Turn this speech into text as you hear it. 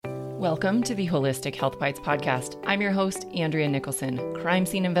Welcome to the Holistic Health Bites podcast. I'm your host, Andrea Nicholson, crime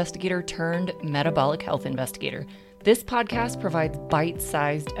scene investigator turned metabolic health investigator. This podcast provides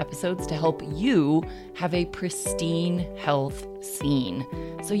bite-sized episodes to help you have a pristine health scene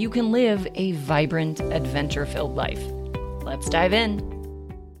so you can live a vibrant, adventure-filled life. Let's dive in.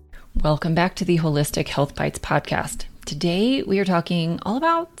 Welcome back to the Holistic Health Bites podcast. Today, we are talking all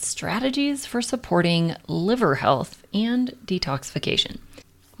about strategies for supporting liver health and detoxification.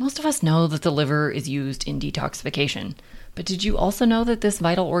 Most of us know that the liver is used in detoxification, but did you also know that this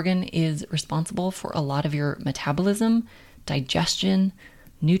vital organ is responsible for a lot of your metabolism, digestion,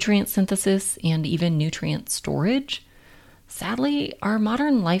 nutrient synthesis, and even nutrient storage? Sadly, our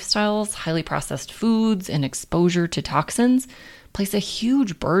modern lifestyles, highly processed foods, and exposure to toxins place a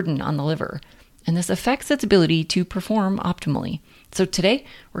huge burden on the liver, and this affects its ability to perform optimally. So today,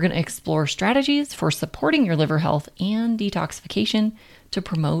 we're going to explore strategies for supporting your liver health and detoxification to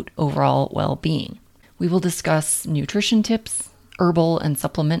promote overall well-being. We will discuss nutrition tips, herbal and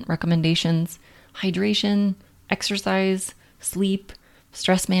supplement recommendations, hydration, exercise, sleep,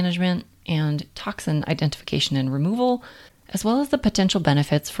 stress management, and toxin identification and removal, as well as the potential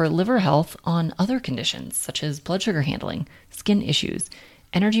benefits for liver health on other conditions such as blood sugar handling, skin issues,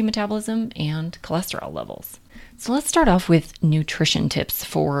 energy metabolism, and cholesterol levels. So let's start off with nutrition tips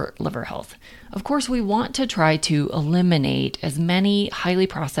for liver health. Of course, we want to try to eliminate as many highly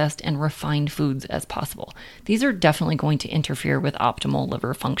processed and refined foods as possible. These are definitely going to interfere with optimal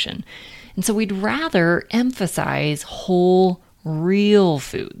liver function. And so we'd rather emphasize whole, real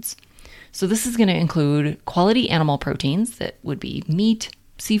foods. So this is going to include quality animal proteins that would be meat,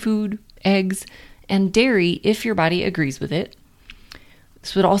 seafood, eggs, and dairy if your body agrees with it.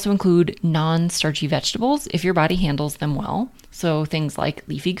 This would also include non-starchy vegetables if your body handles them well. So things like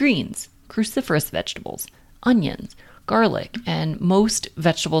leafy greens, cruciferous vegetables, onions, garlic, and most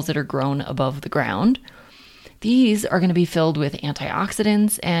vegetables that are grown above the ground. These are going to be filled with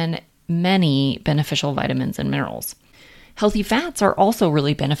antioxidants and many beneficial vitamins and minerals. Healthy fats are also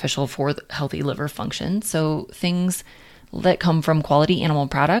really beneficial for healthy liver function. So things that come from quality animal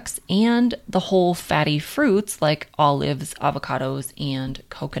products and the whole fatty fruits like olives, avocados, and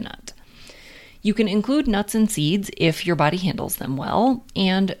coconut. You can include nuts and seeds if your body handles them well,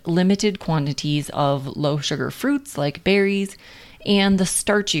 and limited quantities of low sugar fruits like berries and the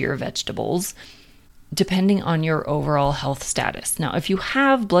starchier vegetables, depending on your overall health status. Now, if you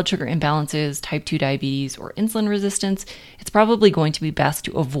have blood sugar imbalances, type 2 diabetes, or insulin resistance, it's probably going to be best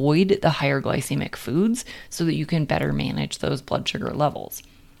to avoid the higher glycemic foods so that you can better manage those blood sugar levels.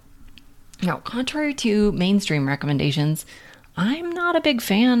 Now, contrary to mainstream recommendations, I'm not a big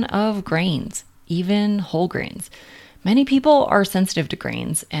fan of grains, even whole grains. Many people are sensitive to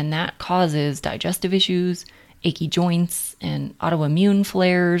grains, and that causes digestive issues, achy joints, and autoimmune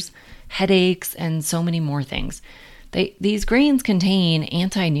flares, headaches, and so many more things. These grains contain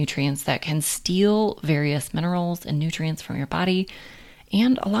anti-nutrients that can steal various minerals and nutrients from your body,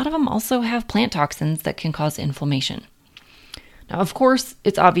 and a lot of them also have plant toxins that can cause inflammation. Now, of course,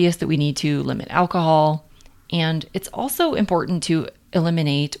 it's obvious that we need to limit alcohol, and it's also important to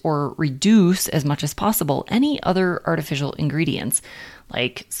eliminate or reduce as much as possible any other artificial ingredients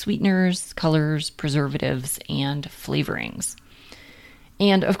like sweeteners, colors, preservatives, and flavorings.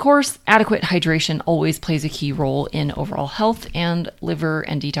 And of course, adequate hydration always plays a key role in overall health, and liver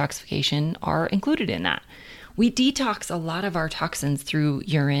and detoxification are included in that. We detox a lot of our toxins through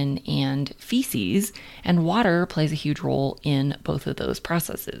urine and feces, and water plays a huge role in both of those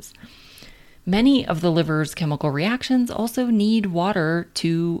processes. Many of the liver's chemical reactions also need water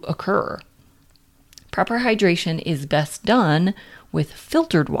to occur. Proper hydration is best done with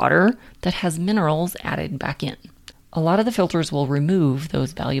filtered water that has minerals added back in. A lot of the filters will remove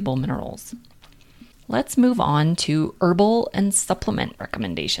those valuable minerals. Let's move on to herbal and supplement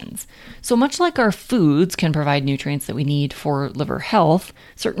recommendations. So much like our foods can provide nutrients that we need for liver health,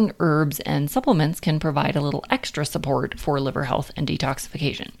 certain herbs and supplements can provide a little extra support for liver health and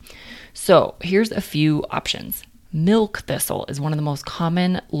detoxification. So here's a few options. Milk thistle is one of the most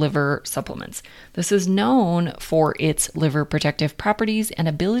common liver supplements. This is known for its liver protective properties and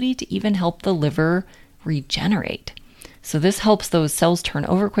ability to even help the liver regenerate. So this helps those cells turn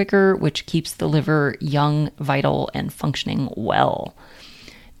over quicker, which keeps the liver young, vital, and functioning well.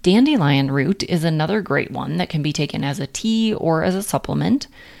 Dandelion root is another great one that can be taken as a tea or as a supplement.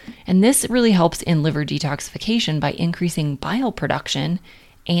 And this really helps in liver detoxification by increasing bile production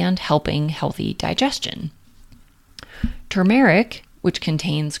and helping healthy digestion. Turmeric, which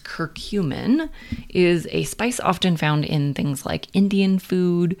contains curcumin, is a spice often found in things like Indian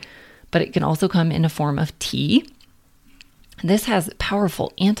food, but it can also come in a form of tea. This has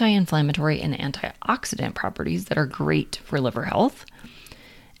powerful anti-inflammatory and antioxidant properties that are great for liver health.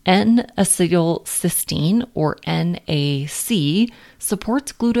 N-acetylcysteine, or NAC,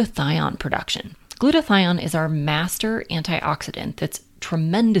 supports glutathione production. Glutathione is our master antioxidant that's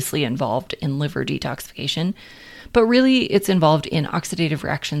tremendously involved in liver detoxification, but really it's involved in oxidative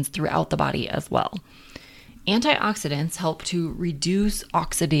reactions throughout the body as well. Antioxidants help to reduce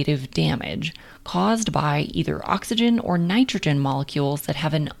oxidative damage caused by either oxygen or nitrogen molecules that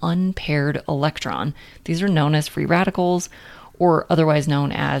have an unpaired electron. These are known as free radicals, or otherwise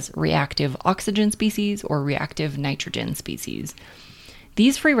known as reactive oxygen species or reactive nitrogen species.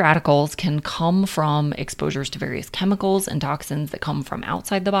 These free radicals can come from exposures to various chemicals and toxins that come from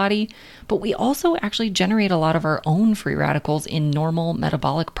outside the body, but we also actually generate a lot of our own free radicals in normal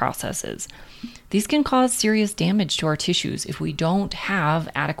metabolic processes. These can cause serious damage to our tissues if we don't have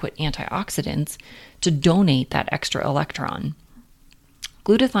adequate antioxidants to donate that extra electron.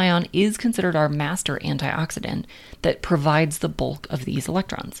 Glutathione is considered our master antioxidant that provides the bulk of these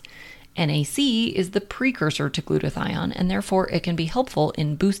electrons. NAC is the precursor to glutathione, and therefore it can be helpful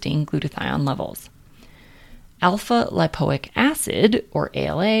in boosting glutathione levels. Alpha lipoic acid, or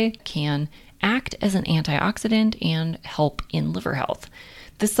ALA, can act as an antioxidant and help in liver health.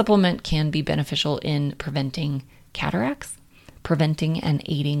 This supplement can be beneficial in preventing cataracts, preventing and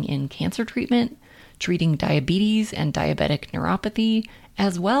aiding in cancer treatment, treating diabetes and diabetic neuropathy,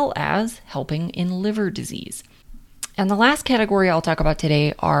 as well as helping in liver disease. And the last category I'll talk about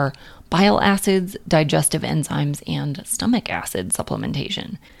today are bile acids, digestive enzymes, and stomach acid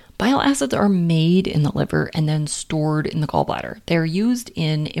supplementation. Bile acids are made in the liver and then stored in the gallbladder. They're used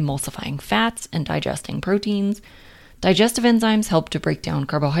in emulsifying fats and digesting proteins. Digestive enzymes help to break down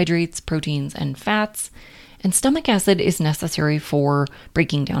carbohydrates, proteins, and fats. And stomach acid is necessary for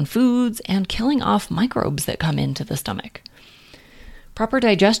breaking down foods and killing off microbes that come into the stomach. Proper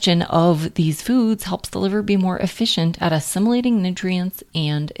digestion of these foods helps the liver be more efficient at assimilating nutrients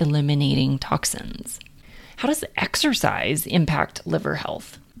and eliminating toxins. How does exercise impact liver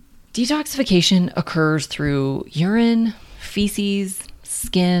health? Detoxification occurs through urine, feces,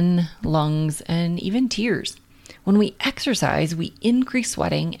 skin, lungs, and even tears. When we exercise, we increase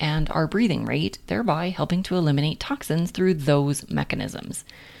sweating and our breathing rate, thereby helping to eliminate toxins through those mechanisms.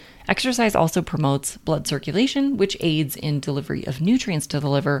 Exercise also promotes blood circulation, which aids in delivery of nutrients to the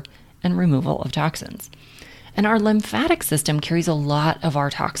liver and removal of toxins. And our lymphatic system carries a lot of our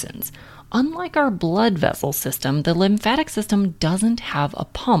toxins. Unlike our blood vessel system, the lymphatic system doesn't have a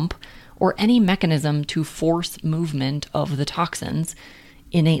pump or any mechanism to force movement of the toxins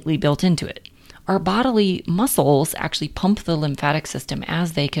innately built into it. Our bodily muscles actually pump the lymphatic system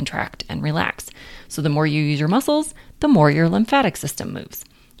as they contract and relax. So the more you use your muscles, the more your lymphatic system moves.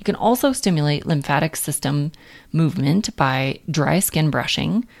 You can also stimulate lymphatic system movement by dry skin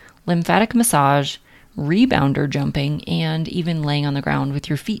brushing, lymphatic massage, rebounder jumping, and even laying on the ground with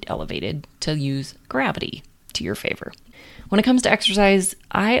your feet elevated to use gravity to your favor. When it comes to exercise,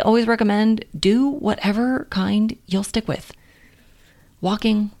 I always recommend do whatever kind you'll stick with.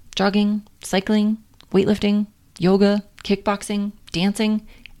 Walking, jogging, cycling, weightlifting, yoga, kickboxing, dancing,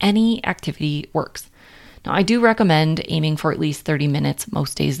 any activity works. Now, I do recommend aiming for at least 30 minutes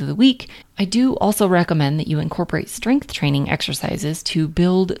most days of the week. I do also recommend that you incorporate strength training exercises to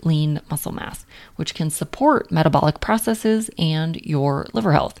build lean muscle mass, which can support metabolic processes and your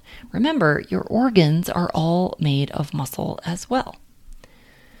liver health. Remember, your organs are all made of muscle as well.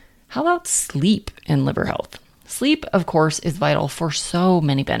 How about sleep and liver health? Sleep, of course, is vital for so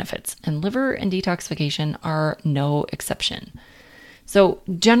many benefits, and liver and detoxification are no exception. So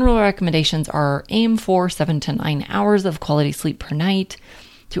general recommendations are aim for 7 to 9 hours of quality sleep per night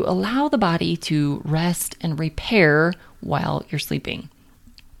to allow the body to rest and repair while you're sleeping.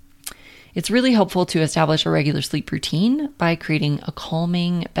 It's really helpful to establish a regular sleep routine by creating a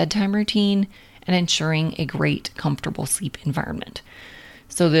calming bedtime routine and ensuring a great, comfortable sleep environment.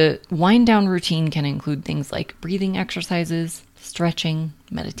 So the wind down routine can include things like breathing exercises, stretching,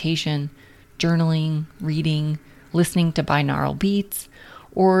 meditation, journaling, reading, listening to binaural beats,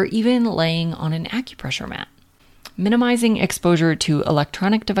 or even laying on an acupressure mat. Minimizing exposure to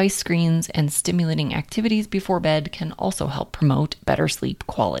electronic device screens and stimulating activities before bed can also help promote better sleep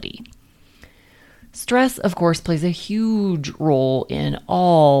quality. Stress, of course, plays a huge role in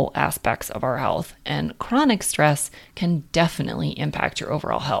all aspects of our health, and chronic stress can definitely impact your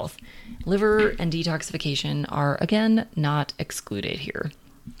overall health. Liver and detoxification are, again, not excluded here.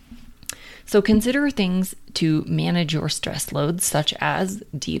 So consider things to manage your stress loads, such as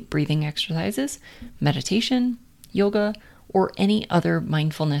deep breathing exercises, meditation, yoga, or any other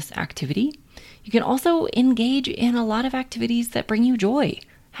mindfulness activity. You can also engage in a lot of activities that bring you joy,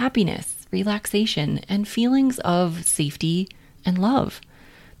 happiness, relaxation, and feelings of safety and love.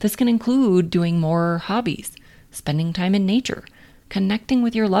 This can include doing more hobbies, spending time in nature, connecting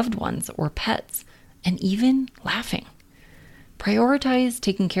with your loved ones or pets, and even laughing. Prioritize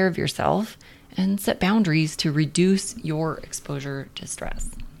taking care of yourself and set boundaries to reduce your exposure to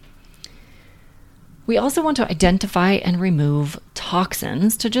stress. We also want to identify and remove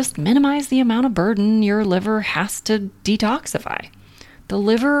toxins to just minimize the amount of burden your liver has to detoxify. The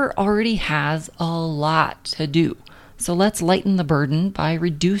liver already has a lot to do, so let's lighten the burden by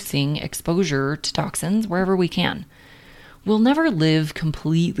reducing exposure to toxins wherever we can. We'll never live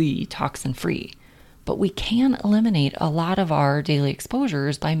completely toxin-free, but we can eliminate a lot of our daily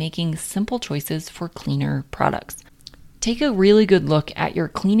exposures by making simple choices for cleaner products. Take a really good look at your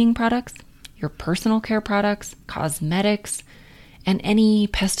cleaning products, your personal care products, cosmetics, and any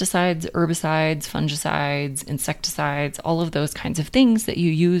pesticides, herbicides, fungicides, insecticides, all of those kinds of things that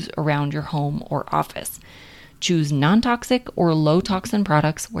you use around your home or office. Choose non-toxic or low-toxin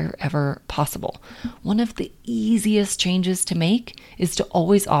products wherever possible. One of the easiest changes to make is to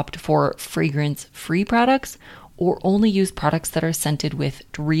always opt for fragrance-free products or only use products that are scented with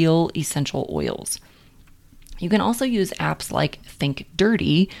real essential oils. You can also use apps like Think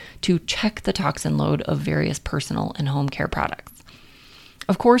Dirty to check the toxin load of various personal and home care products.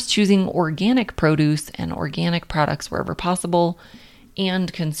 Of course, choosing organic produce and organic products wherever possible,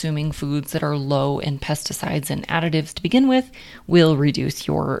 and consuming foods that are low in pesticides and additives to begin with will reduce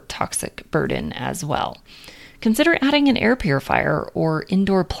your toxic burden as well. Consider adding an air purifier or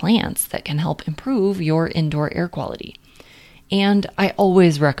indoor plants that can help improve your indoor air quality. And I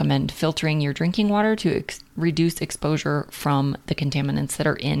always recommend filtering your drinking water to reduce exposure from the contaminants that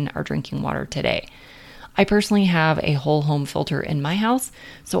are in our drinking water today. I personally have a whole home filter in my house,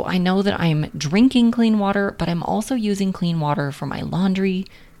 so I know that I'm drinking clean water, but I'm also using clean water for my laundry,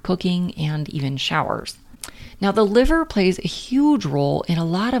 cooking, and even showers. Now, the liver plays a huge role in a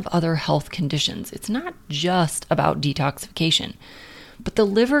lot of other health conditions. It's not just about detoxification, but the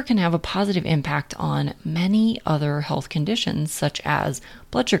liver can have a positive impact on many other health conditions such as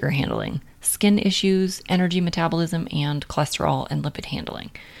blood sugar handling, skin issues, energy metabolism, and cholesterol and lipid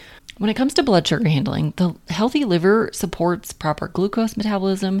handling. When it comes to blood sugar handling, the healthy liver supports proper glucose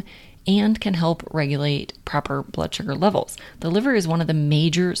metabolism and can help regulate proper blood sugar levels. The liver is one of the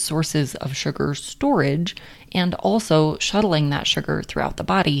major sources of sugar storage and also shuttling that sugar throughout the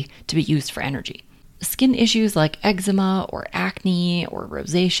body to be used for energy. Skin issues like eczema or acne or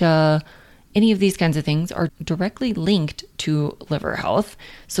rosacea, any of these kinds of things are directly linked to liver health,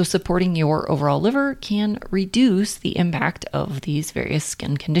 so supporting your overall liver can reduce the impact of these various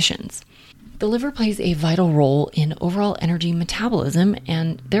skin conditions. The liver plays a vital role in overall energy metabolism,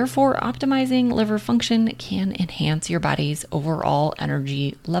 and therefore optimizing liver function can enhance your body's overall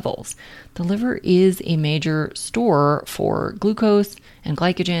energy levels. The liver is a major store for glucose and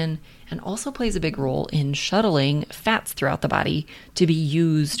glycogen, and also plays a big role in shuttling fats throughout the body to be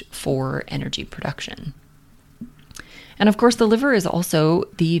used for energy production. And of course, the liver is also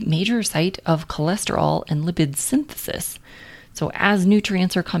the major site of cholesterol and lipid synthesis. So as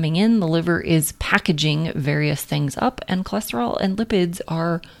nutrients are coming in, the liver is packaging various things up, and cholesterol and lipids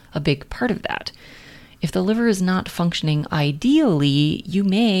are a big part of that. If the liver is not functioning ideally, you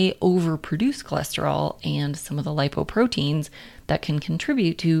may overproduce cholesterol and some of the lipoproteins that can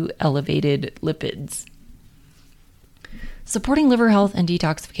contribute to elevated lipids. Supporting liver health and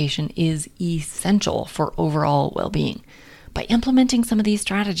detoxification is essential for overall well-being. By implementing some of these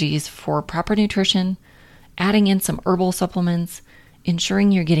strategies for proper nutrition, adding in some herbal supplements,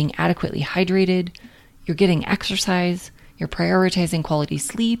 ensuring you're getting adequately hydrated, you're getting exercise, you're prioritizing quality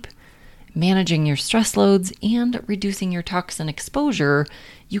sleep, managing your stress loads, and reducing your toxin exposure,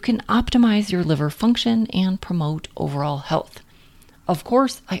 you can optimize your liver function and promote overall health. Of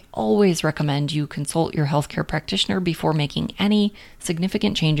course, I always recommend you consult your healthcare practitioner before making any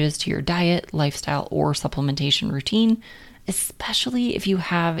significant changes to your diet, lifestyle, or supplementation routine, especially if you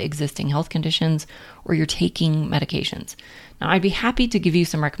have existing health conditions or you're taking medications. Now, I'd be happy to give you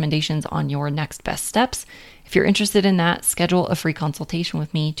some recommendations on your next best steps. If you're interested in that, schedule a free consultation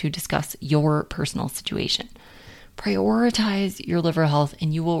with me to discuss your personal situation. Prioritize your liver health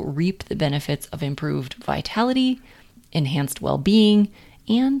and you will reap the benefits of improved vitality, enhanced well-being,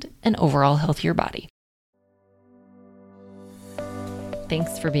 and an overall healthier body.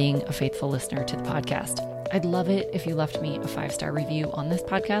 Thanks for being a faithful listener to the podcast. I'd love it if you left me a 5-star review on this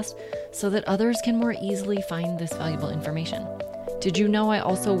podcast so that others can more easily find this valuable information. Did you know I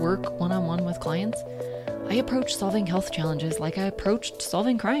also work one-on-one with clients? I approach solving health challenges like I approached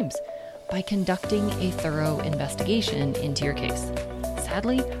solving crimes. by conducting a thorough investigation into your case.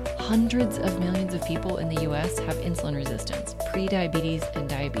 Sadly, hundreds of millions of people in the US have insulin resistance, prediabetes, and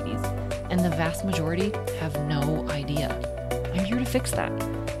diabetes, and the vast majority have no idea. I'm here to fix that.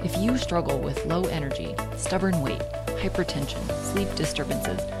 If you struggle with low energy, stubborn weight, hypertension, sleep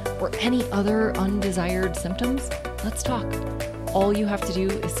disturbances, or any other undesired symptoms, let's talk. All you have to do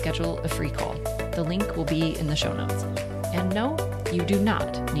is schedule a free call. The link will be in the show notes. And no, you do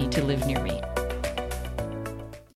not need to live near me.